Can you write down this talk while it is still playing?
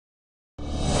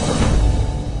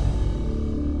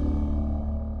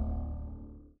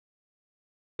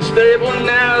stable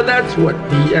now, that's what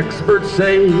the experts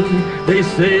say. They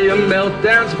say a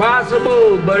meltdown's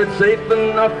possible, but it's safe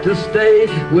enough to stay.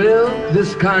 Well,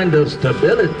 this kind of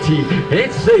stability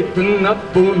ain't safe enough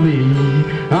for me.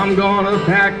 I'm gonna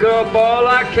pack up all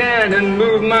I can and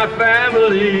move my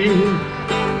family.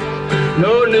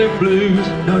 No nuke blues,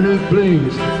 no nuke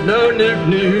blues, no nuke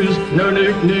news, no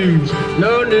nuke news,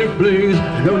 no nuke blues,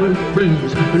 no nuke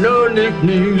blues, no nuke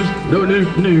news, no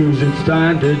nuke news. It's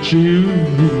time to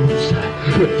choose,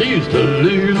 refuse to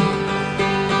lose.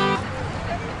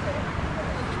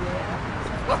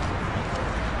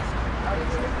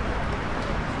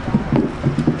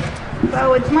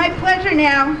 So it's my pleasure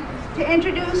now to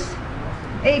introduce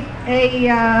a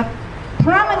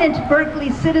prominent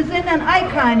Berkeley citizen, an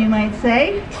icon, you might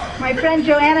say, my friend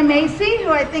Joanna Macy,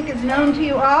 who I think is known to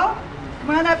you all.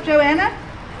 Come on up, Joanna.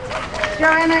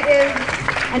 Joanna is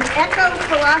an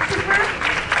eco-philosopher,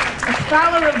 a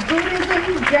scholar of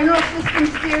Buddhism, general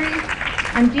systems theory,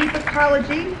 and deep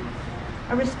ecology,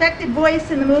 a respected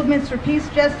voice in the movements for peace,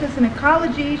 justice, and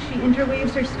ecology. She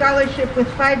interweaves her scholarship with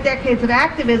 5 decades of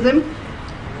activism,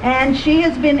 and she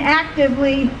has been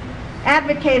actively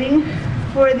advocating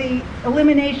for the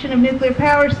elimination of nuclear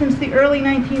power since the early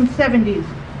 1970s.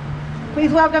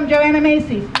 Please welcome Joanna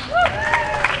Macy.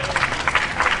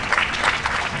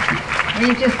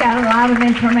 We just got a lot of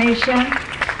information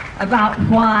about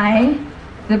why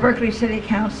the Berkeley City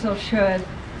Council should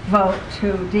vote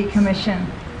to decommission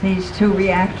these 2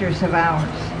 reactors of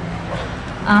ours.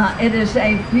 It is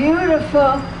a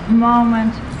beautiful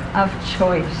moment of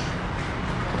choice.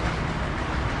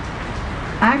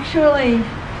 Actually,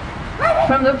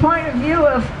 from the point of view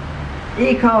of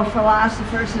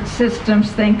eco-philosophers and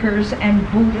systems thinkers and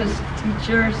Buddhist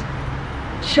teachers,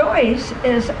 choice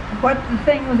is what the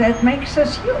thing that makes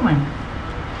us human.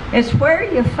 It's where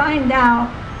you find out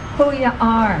who you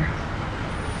are.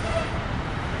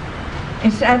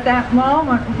 It's at that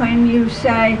moment when you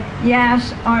say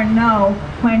yes or no,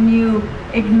 when you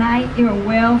ignite your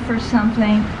will for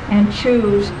something and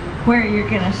choose where you're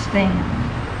going to stand.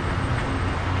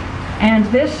 And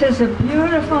this is a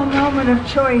beautiful moment of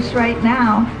choice right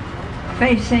now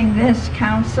facing this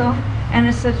council, and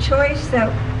it's a choice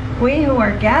that we who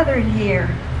are gathered here,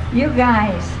 you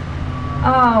guys,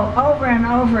 over and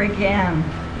over again,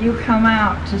 you come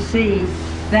out to see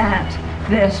that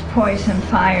this poison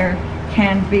fire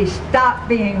can be stopped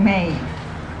being made.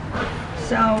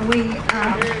 So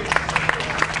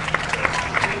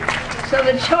so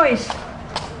the choice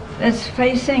that's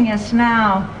facing us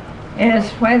now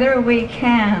is whether we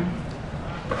can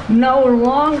no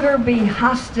longer be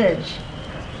hostage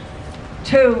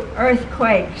to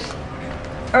earthquakes,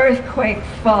 earthquake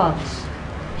faults,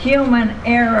 human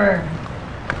error,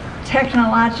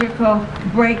 technological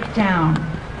breakdown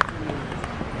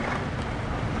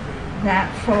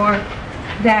that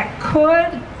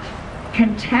could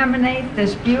contaminate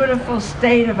this beautiful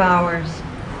state of ours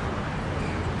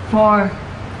for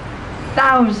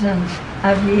thousands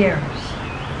of years.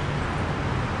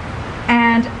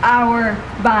 And our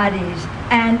bodies,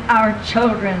 and our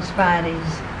children's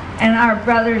bodies, and our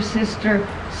brother-sister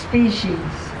species.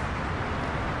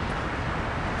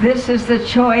 This is the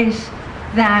choice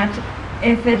that,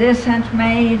 if it isn't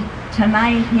made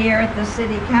tonight here at the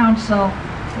City Council,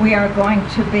 we are going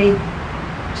to be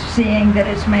seeing that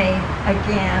it's made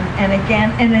again and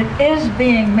again, and it is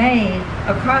being made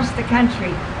across the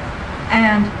country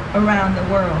and around the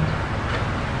world.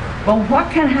 But what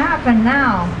can happen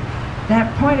now?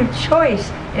 That point of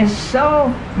choice is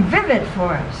so vivid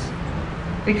for us,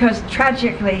 because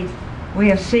tragically we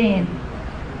have seen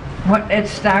what it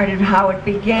started, how it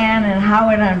began, and how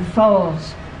it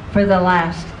unfolds for the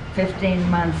last 15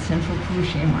 months in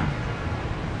Fukushima.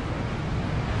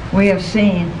 We have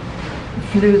seen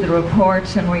through the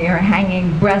reports, and we are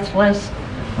hanging breathless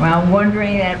while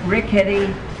wondering at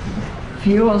rickety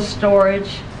fuel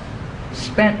storage,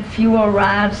 spent fuel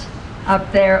rods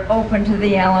up there open to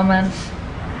the elements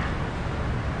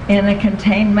in a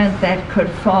containment that could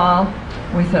fall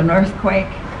with an earthquake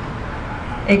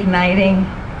igniting.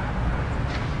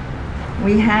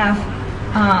 We have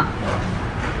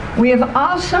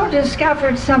also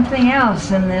discovered something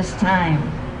else in this time.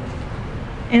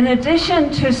 In addition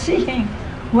to seeing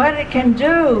what it can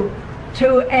do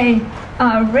to a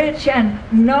rich and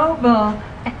noble,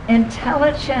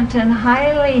 intelligent and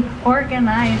highly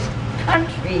organized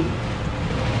country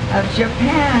of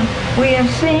Japan, we have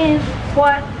seen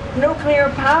what nuclear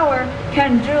power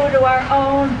can do to our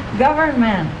own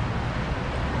government.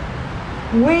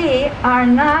 We are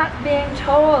not being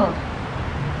told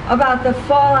about the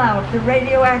fallout, the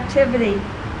radioactivity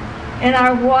in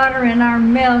our water, in our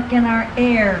milk, in our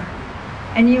air.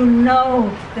 And you know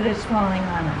that it's falling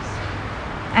on us.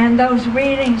 And those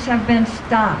readings have been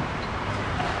stopped.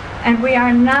 And we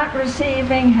are not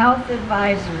receiving health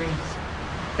advisories.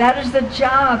 That is the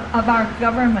job of our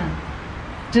government,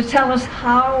 to tell us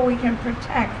how we can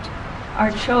protect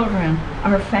our children,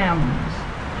 our families.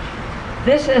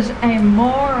 This is a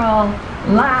moral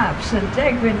lapse, a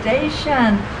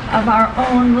degradation of our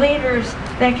own leaders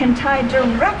that can tie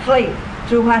directly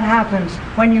to what happens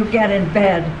when you get in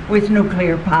bed with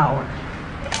nuclear power.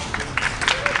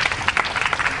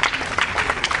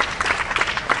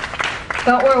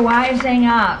 But we're wising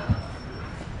up.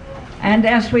 And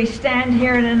as we stand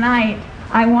here tonight,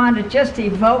 I want to just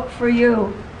evoke for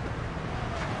you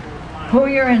who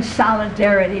you're in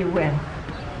solidarity with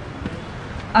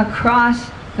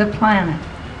across the planet.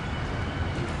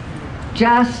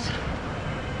 Just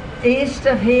east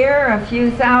of here, a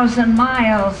few thousand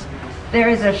miles, there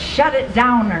is a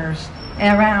shut-it-downers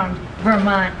around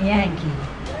Vermont Yankee.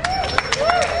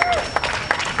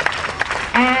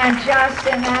 And just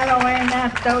in that way,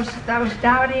 those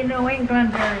doughty New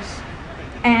Englanders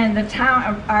and the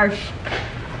town are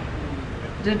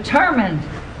determined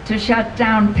to shut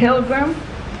down Pilgrim,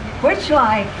 which,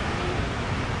 like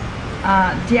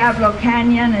Diablo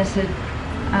Canyon, is a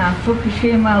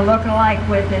Fukushima look-alike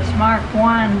with its Mark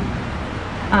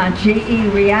I GE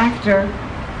reactor,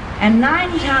 and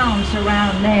 9 towns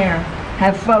around there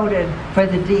have voted for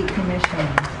the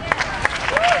decommissioning.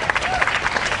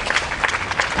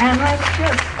 And let's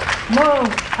just move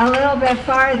a little bit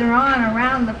farther on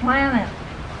around the planet.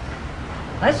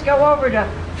 Let's go over to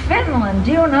Finland.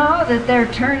 Do you know that they're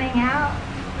turning out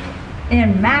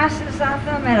in masses of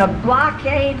them at a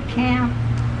blockade camp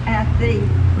at the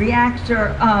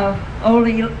reactor of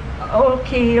Olkiluoto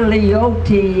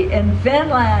in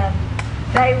Finland?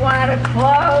 They want to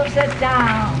close it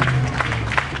down.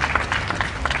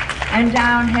 And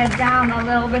head down a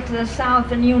little bit to the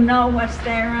south, and you know what's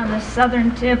there on the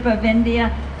southern tip of India.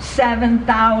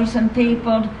 7,000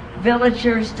 people,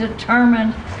 villagers,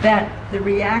 determined that the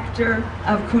reactor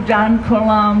of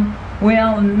Kudankulam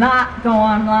will not go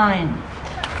online.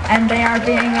 And they are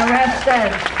being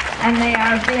arrested, and they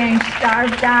are being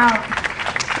starved out.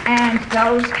 And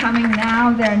those coming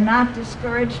now, they're not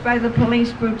discouraged by the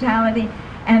police brutality,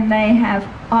 and they have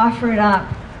offered up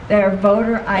their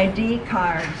voter ID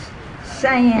cards,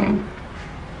 saying,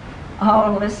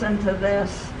 oh, listen to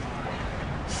this,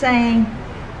 saying,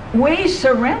 we have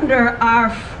surrendered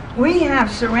our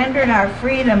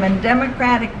freedom and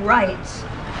democratic rights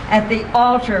at the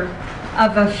altar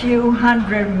of a few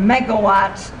hundred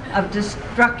megawatts of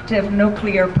destructive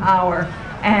nuclear power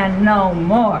and no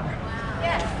more.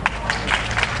 Yes.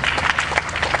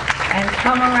 And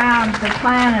come around the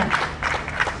planet,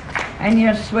 and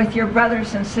you're with your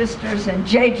brothers and sisters in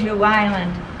Jeju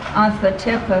Island off the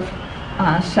tip of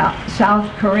South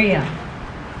Korea.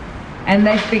 And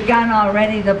they've begun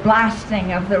already the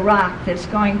blasting of the rock that's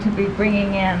going to be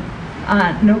bringing in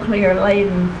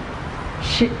nuclear-laden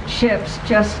ships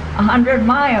just 100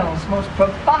 miles, most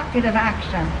provocative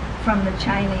action from the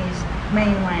Chinese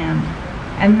mainland.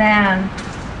 And then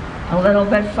a little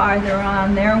bit farther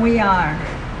on, there we are.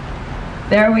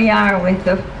 There we are with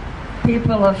the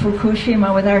people of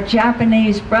Fukushima, with our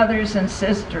Japanese brothers and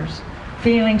sisters,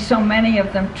 feeling so many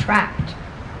of them trapped.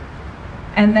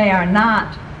 And they are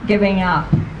not giving up.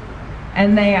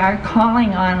 And they are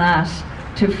calling on us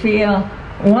to feel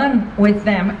one with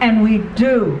them, and we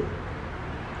do.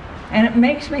 And it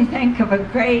makes me think of a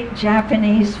great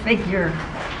Japanese figure,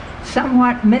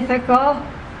 somewhat mythical,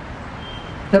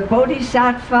 the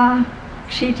Bodhisattva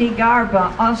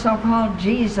Kshitigarbha, also called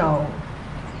Jizo.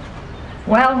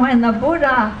 Well, when the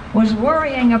Buddha was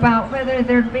worrying about whether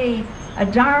there'd be a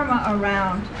Dharma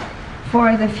around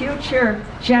for the future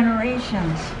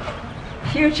generations,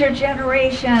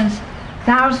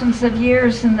 thousands of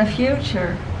years in the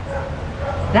future,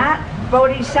 that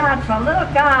Bodhisattva, little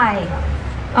guy,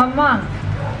 a monk,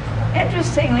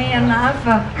 interestingly enough,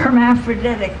 a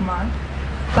hermaphroditic monk,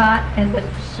 but in the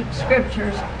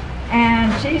scriptures,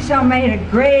 and Jizo made a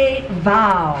great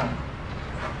vow.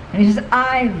 And he says,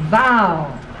 I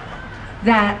vow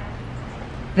that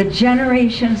the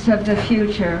generations of the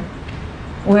future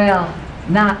will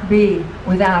not be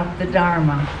without the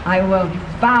Dharma. I will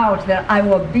vow that I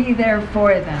will be there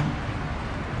for them.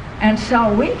 And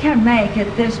so we can make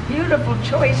it this beautiful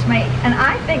choice and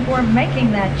I think we're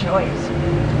making that choice.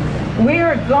 We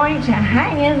are going to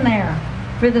hang in there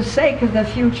for the sake of the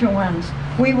future ones.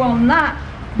 We will not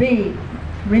be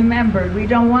remembered. We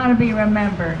don't want to be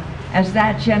remembered as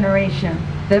that generation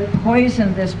that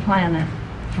poisoned this planet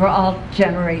for all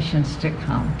generations to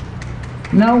come.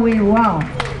 No, we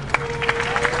won't.